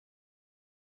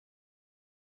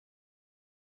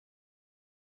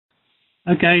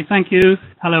Okay, thank you.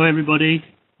 Hello, everybody.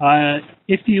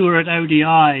 If you were at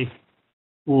ODI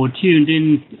or tuned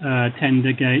in 10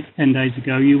 days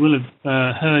ago, you will have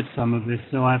heard some of this,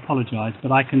 so I apologize.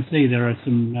 But I can see there are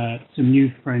some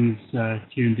new friends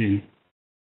tuned in.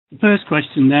 The first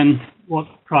question then, what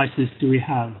crisis do we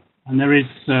have? And there is,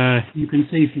 you can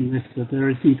see from this that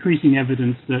there is increasing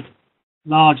evidence that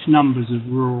large numbers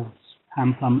of rural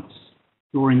hand pumps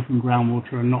drawing from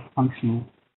groundwater are not functional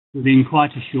within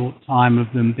quite a short time of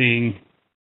them being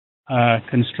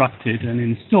constructed and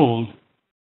installed.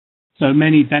 So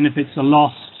many benefits are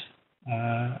lost,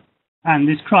 and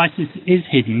this crisis is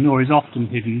hidden, or is often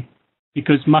hidden,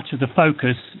 because much of the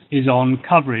focus is on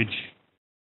coverage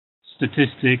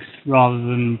statistics rather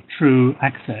than true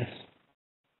access.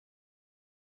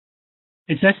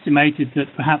 It's estimated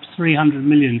that perhaps 300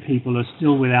 million people are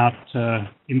still without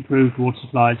improved water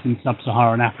supplies in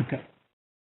sub-Saharan Africa.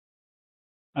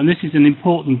 And this is an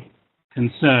important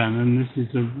concern, and this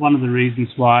is one of the reasons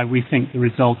why we think the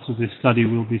results of this study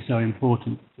will be so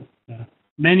important.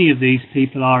 Many of these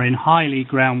people are in highly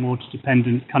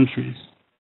groundwater-dependent countries,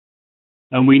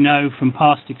 and we know from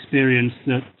past experience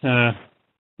that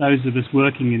those of us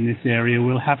working in this area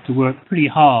will have to work pretty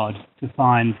hard to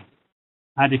find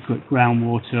adequate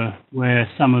groundwater where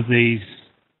some of these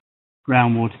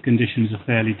groundwater conditions are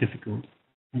fairly difficult.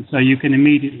 And so you can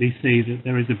immediately see that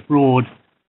there is a broad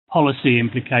policy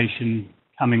implication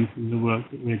coming from the work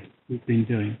that we've been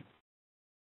doing.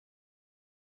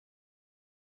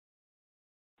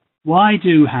 Why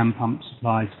do hand pump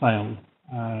supplies fail?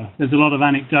 There's a lot of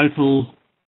anecdotal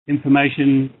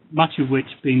information, much of which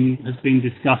has been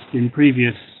discussed in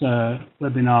previous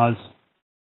webinars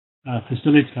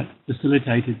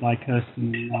facilitated by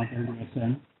Kirsten and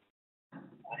WSN.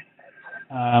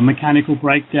 Mechanical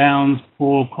breakdowns,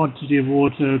 poor quantity of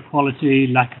water, quality,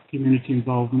 lack of community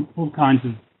involvement, all kinds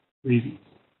of reasons.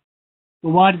 But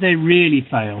why do they really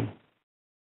fail?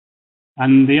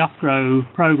 And the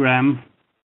UPGROW program,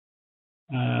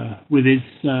 with its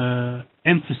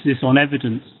emphasis on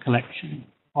evidence collection,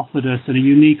 offered us a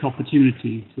unique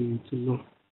opportunity to look.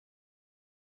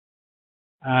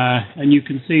 And you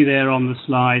can see there on the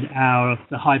slide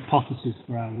the hypothesis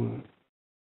for our work.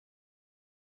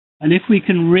 And if we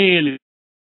can really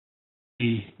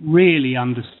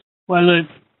understand, well,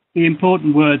 the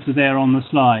important words are there on the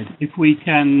slide. If we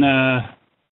can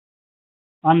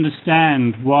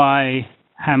understand why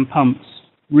hand pumps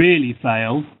really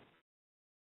fail,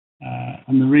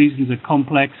 and the reasons are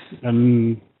complex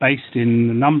and based in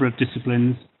a number of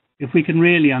disciplines, if we can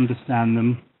really understand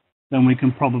them, then we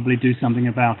can probably do something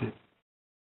about it.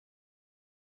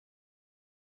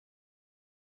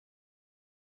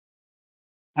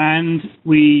 And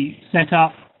we set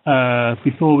up,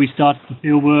 before we started the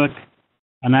fieldwork,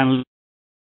 an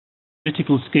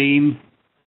analytical scheme.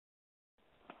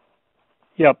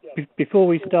 Yeah, before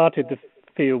we started the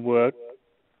fieldwork,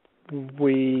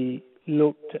 we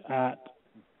looked at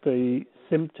the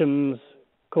symptoms,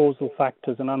 causal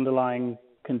factors, and underlying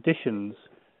conditions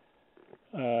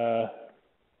in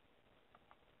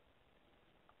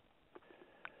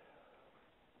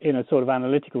a sort of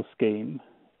analytical scheme.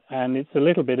 And it's a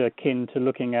little bit akin to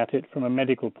looking at it from a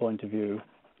medical point of view.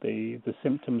 The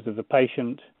symptoms of the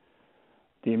patient,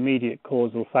 the immediate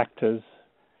causal factors,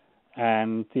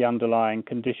 and the underlying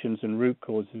conditions and root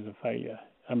causes of failure.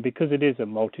 And because it is a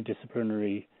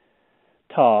multidisciplinary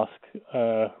task,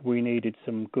 we needed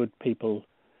some good people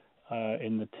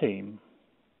in the team.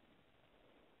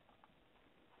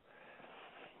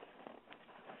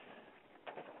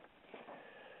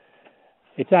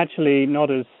 It's actually not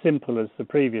as simple as the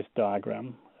previous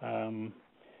diagram.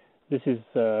 This is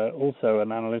also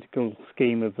an analytical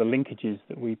scheme of the linkages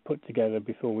that we put together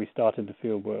before we started the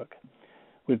fieldwork,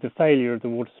 with the failure of the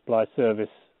water supply service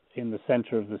in the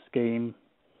center of the scheme,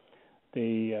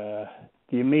 the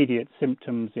immediate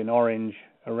symptoms in orange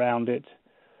around it.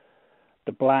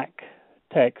 The black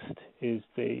text is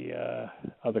the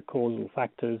other causal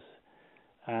factors,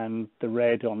 and the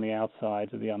red on the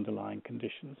outside are the underlying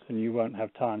conditions. And you won't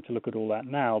have time to look at all that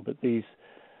now, but these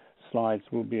slides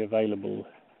will be available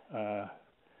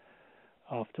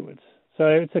afterwards. So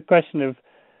it's a question of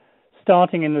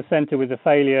starting in the center with the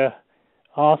failure,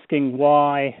 asking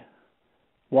why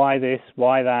this,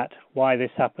 why that, why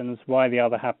this happens, why the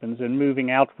other happens, and moving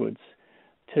outwards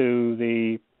to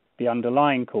the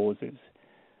underlying causes.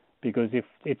 Because if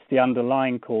it's the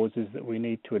underlying causes that we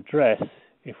need to address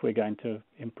if we're going to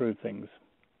improve things.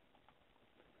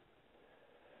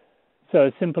 So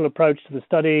a simple approach to the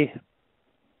study.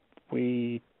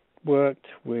 We worked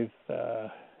with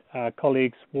our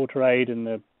colleagues, WaterAid, and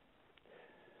the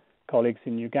colleagues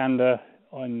in Uganda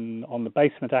on the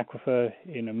basement aquifer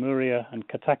in Amuria and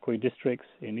Katakwi districts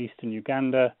in eastern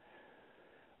Uganda.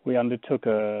 We undertook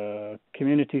a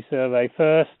community survey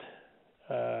first,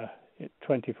 at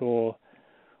 24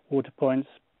 water points,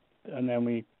 and then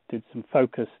we did some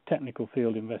focused technical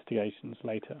field investigations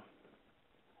later.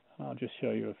 I'll just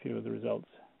show you a few of the results.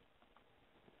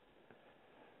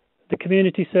 The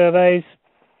community surveys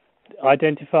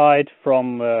identified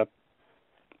from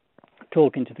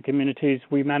talking to the communities,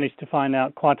 we managed to find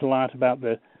out quite a lot about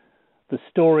the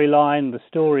storyline, the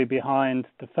story behind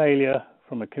the failure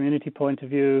from a community point of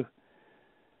view,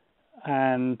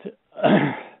 and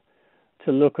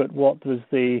to look at what was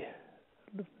the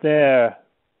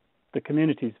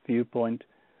community's viewpoint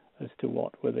as to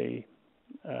what were the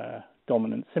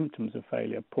dominant symptoms of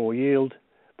failure: poor yield,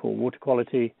 poor water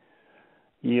quality,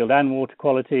 yield and water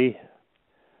quality,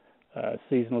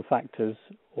 seasonal factors,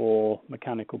 or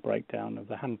mechanical breakdown of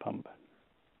the hand pump.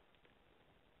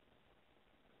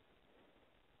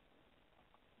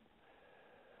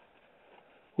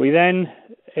 We then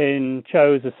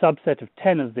chose a subset of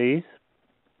 10 of these,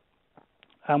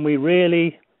 and we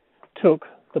really took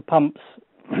the pumps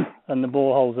and the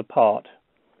boreholes apart.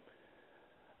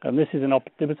 And this is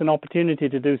there was an opportunity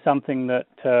to do something that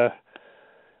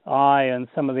I and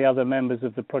some of the other members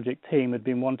of the project team had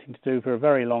been wanting to do for a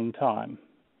very long time.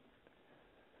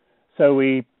 So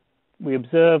we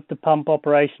observed the pump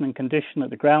operation and condition at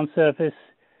the ground surface.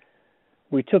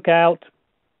 We took out,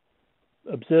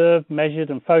 observed,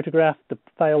 measured and photographed the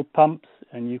failed pumps,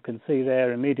 and you can see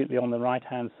there immediately on the right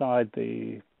hand side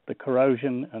the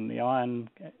corrosion and the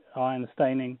iron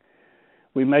staining.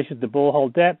 We measured the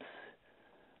borehole depths,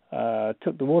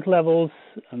 took the water levels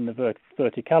and the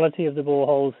verticality of the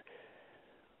boreholes.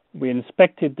 We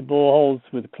inspected the boreholes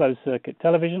with closed circuit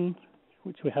television,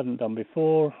 which we hadn't done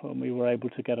before, and we were able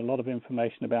to get a lot of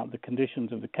information about the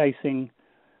conditions of the casing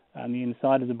and the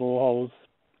inside of the boreholes.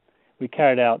 We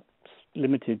carried out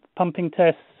limited pumping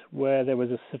tests where there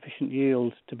was a sufficient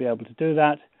yield to be able to do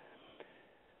that,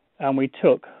 and we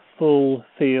took full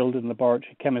field and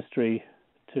laboratory chemistry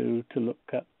to look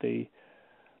at the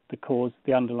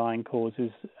underlying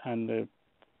causes and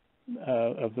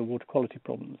of the water quality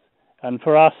problems. And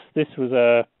for us, this was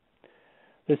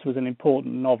an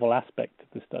important novel aspect of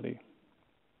the study.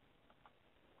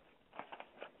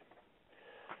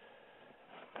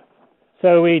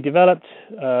 So we developed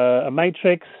a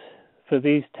matrix for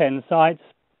these 10 sites,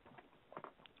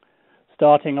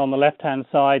 starting on the left-hand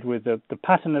side with the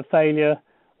pattern of failure,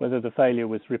 whether the failure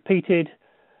was repeated,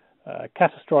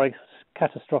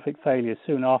 catastrophic failure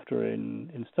soon after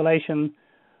installation,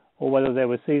 or whether there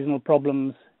were seasonal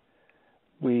problems.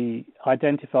 We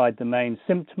identified the main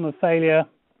symptom of failure,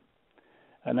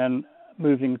 and then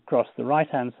moving across the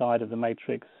right-hand side of the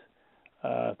matrix,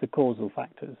 the causal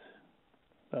factors: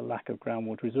 the lack of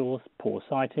groundwater resource, poor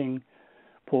siting,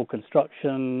 poor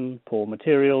construction, poor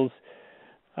materials,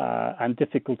 and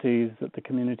difficulties that the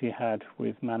community had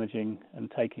with managing and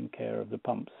taking care of the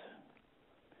pumps.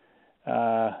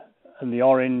 And the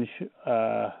orange,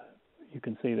 you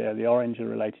can see there, the orange are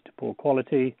related to poor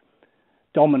quality.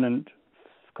 Dominant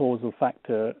causal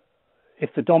factor,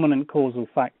 if the dominant causal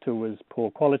factor was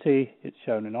poor quality, it's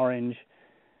shown in orange.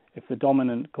 If the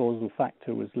dominant causal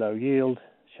factor was low yield,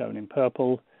 shown in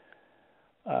purple.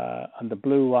 And the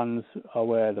blue ones are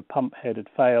where the pump head had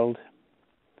failed.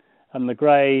 And the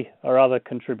grey are other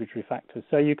contributory factors.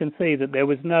 So you can see that there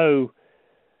was no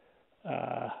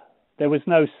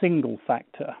single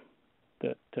factor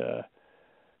that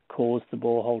caused the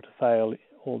borehole to fail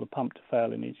or the pump to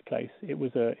fail in each case. It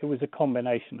was a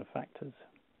combination of factors.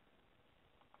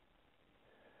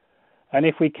 And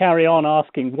if we carry on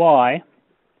asking why,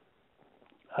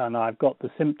 and I've got the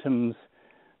symptoms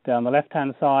down the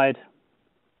left-hand side: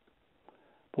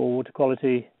 poor water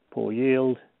quality, poor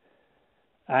yield,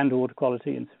 and water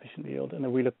quality, insufficient yield. And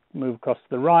if we move across to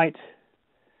the right,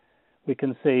 we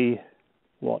can see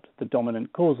what the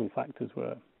dominant causal factors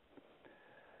were.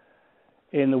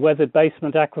 In the weathered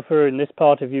basement aquifer in this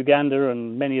part of Uganda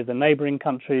and many of the neighbouring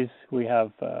countries, we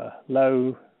have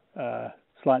low,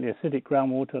 slightly acidic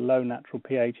groundwater, low natural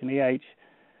pH and EH,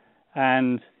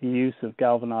 and the use of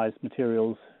galvanized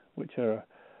materials, which are a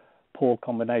poor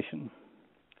combination.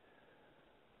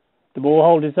 The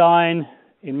borehole design,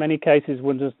 in many cases,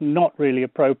 was not really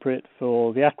appropriate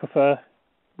for the aquifer,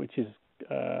 which is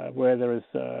where there is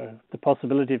the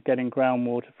possibility of getting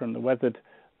groundwater from the weathered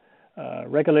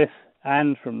regolith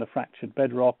and from the fractured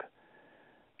bedrock.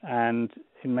 And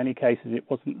in many cases, it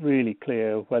wasn't really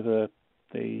clear whether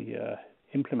the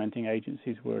implementing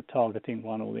agencies were targeting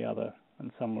one or the other,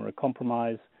 and some were a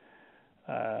compromise.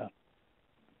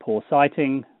 Poor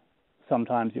siting,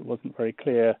 sometimes it wasn't very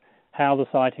clear how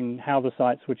the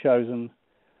sites were chosen,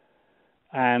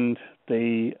 and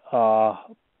the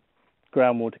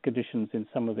groundwater conditions in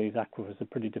some of these aquifers are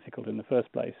pretty difficult in the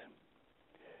first place.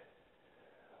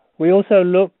 We also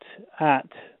looked at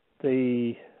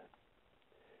the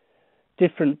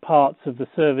different parts of the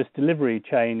service delivery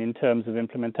chain in terms of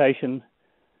implementation,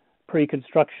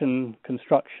 pre-construction,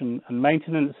 construction and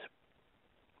maintenance.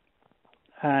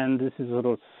 And this is a sort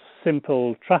of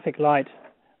simple traffic light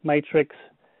matrix.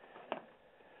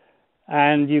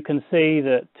 And you can see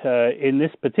that in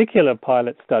this particular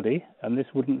pilot study, and this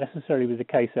wouldn't necessarily be the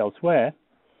case elsewhere,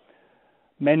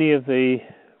 many of the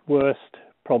worst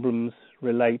problems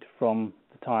relate from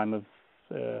the time of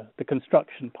the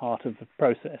construction part of the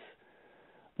process.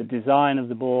 The design of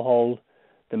the borehole,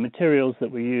 the materials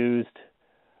that were used,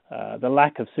 the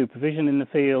lack of supervision in the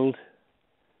field,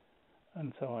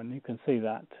 and so on. You can see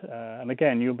that. And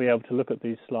again, you'll be able to look at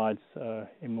these slides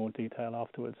in more detail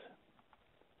afterwards.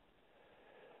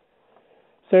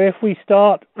 So if we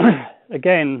start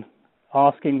again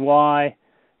asking why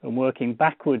and working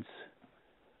backwards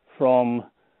from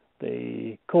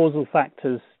the causal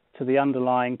factors to the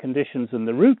underlying conditions and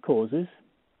the root causes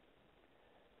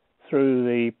through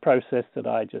the process that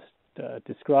I just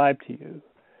described to you.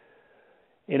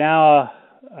 In our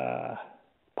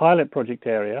pilot project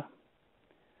area,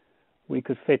 we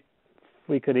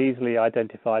could easily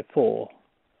identify 4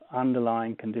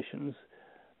 underlying conditions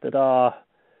that are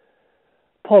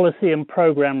policy and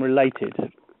program related.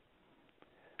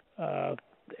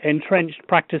 Entrenched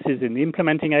practices in the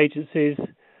implementing agencies,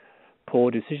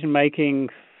 poor decision making,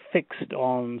 fixed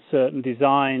on certain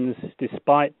designs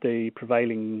despite the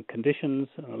prevailing conditions,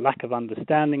 a lack of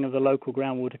understanding of the local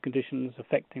groundwater conditions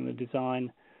affecting the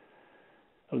design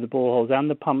of the boreholes and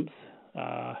the pumps,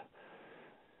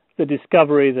 the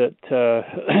discovery that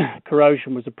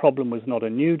corrosion was a problem was not a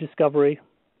new discovery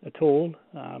at all,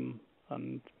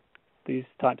 and these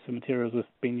types of materials have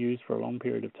been used for a long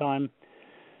period of time.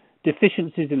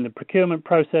 Deficiencies in the procurement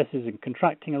processes and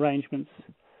contracting arrangements.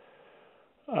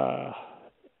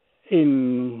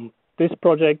 In this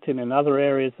project and in other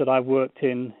areas that I've worked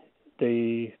in,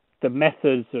 the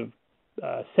methods of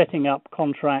setting up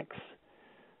contracts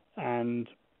and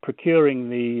procuring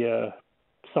the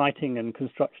siting and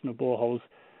construction of boreholes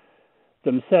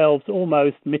themselves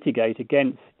almost mitigate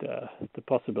against the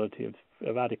possibility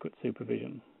of adequate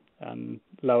supervision. And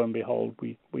lo and behold,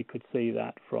 we could see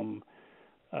that from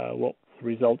what the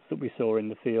results that we saw in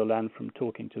the field and from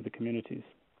talking to the communities.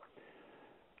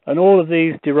 And all of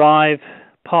these derive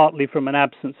partly from an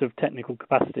absence of technical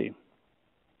capacity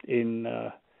in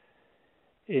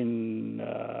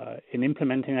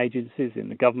implementing agencies, in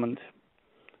the government,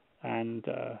 and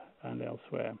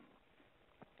elsewhere.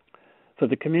 For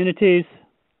the communities,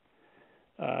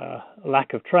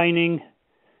 lack of training,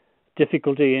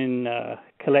 difficulty in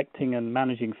collecting and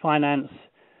managing finance,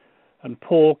 and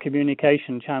poor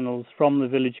communication channels from the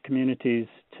village communities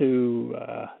to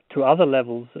other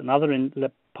levels, and other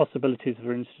possibilities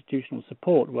for institutional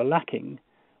support were lacking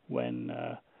when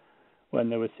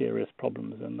there were serious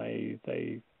problems, and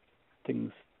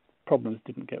problems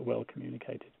didn't get well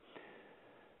communicated.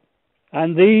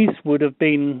 And these would have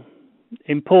been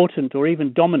important or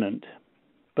even dominant,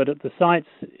 but at the sites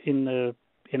in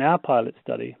our pilot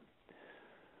study,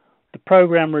 the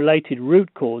program-related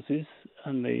root causes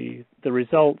and the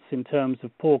results in terms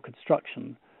of poor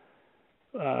construction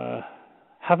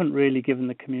haven't really given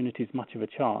the communities much of a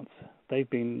chance. They've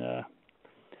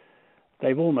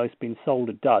almost been sold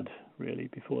a dud, really,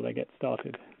 before they get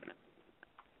started.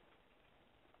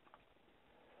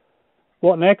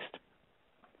 What next?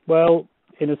 Well,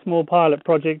 in a small pilot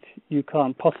project, you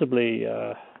can't possibly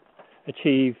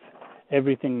achieve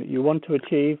everything that you want to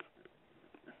achieve.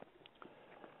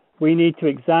 We need to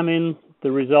examine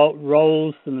the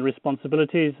roles and the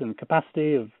responsibilities and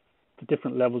capacity of the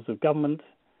different levels of government.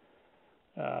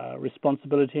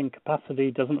 Responsibility and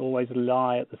capacity doesn't always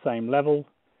lie at the same level.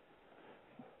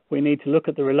 We need to look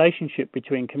at the relationship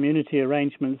between community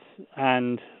arrangements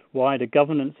and wider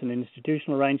governance and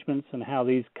institutional arrangements and how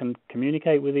these can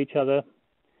communicate with each other.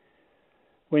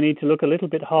 We need to look a little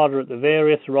bit harder at the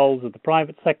various roles of the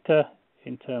private sector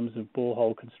in terms of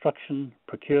borehole construction,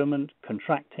 procurement,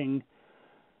 contracting,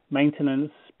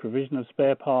 maintenance, provision of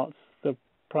spare parts. The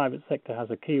private sector has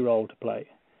a key role to play.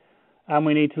 And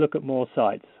we need to look at more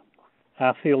sites.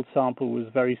 Our field sample was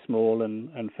very small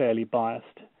and fairly biased,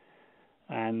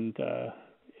 and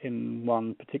in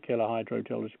one particular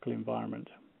hydrogeological environment.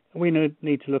 We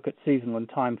need to look at seasonal and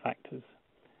time factors.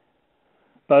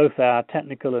 Both our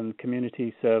technical and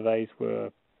community surveys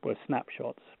were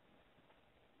snapshots.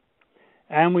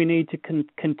 And we need to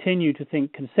continue to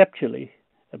think conceptually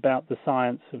about the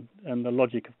science and the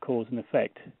logic of cause and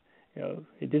effect. You know,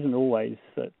 it isn't always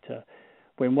that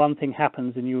when one thing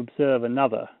happens and you observe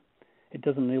another, it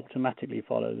doesn't automatically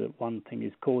follow that one thing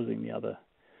is causing the other.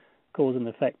 Cause and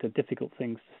effect are difficult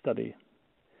things to study.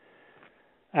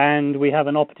 And we have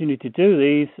an opportunity to do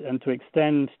these and to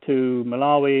extend to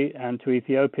Malawi and to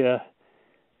Ethiopia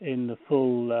in the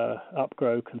full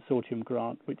UpGrow Consortium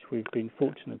grant, which we've been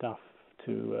fortunate enough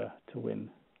to win.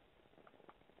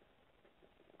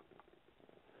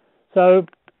 So,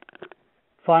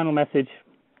 final message.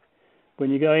 When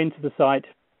you go into the site,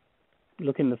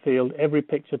 look in the field, every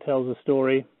picture tells a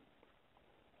story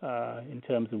in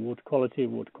terms of water quality,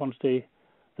 water quantity,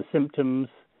 the symptoms,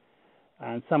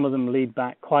 and some of them lead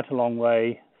back quite a long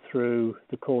way through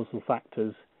the causal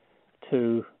factors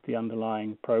to the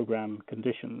underlying program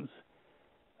conditions.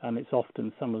 And it's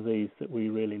often some of these that we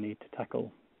really need to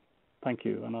tackle. Thank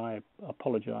you, and I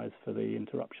apologize for the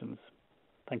interruptions.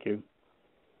 Thank you.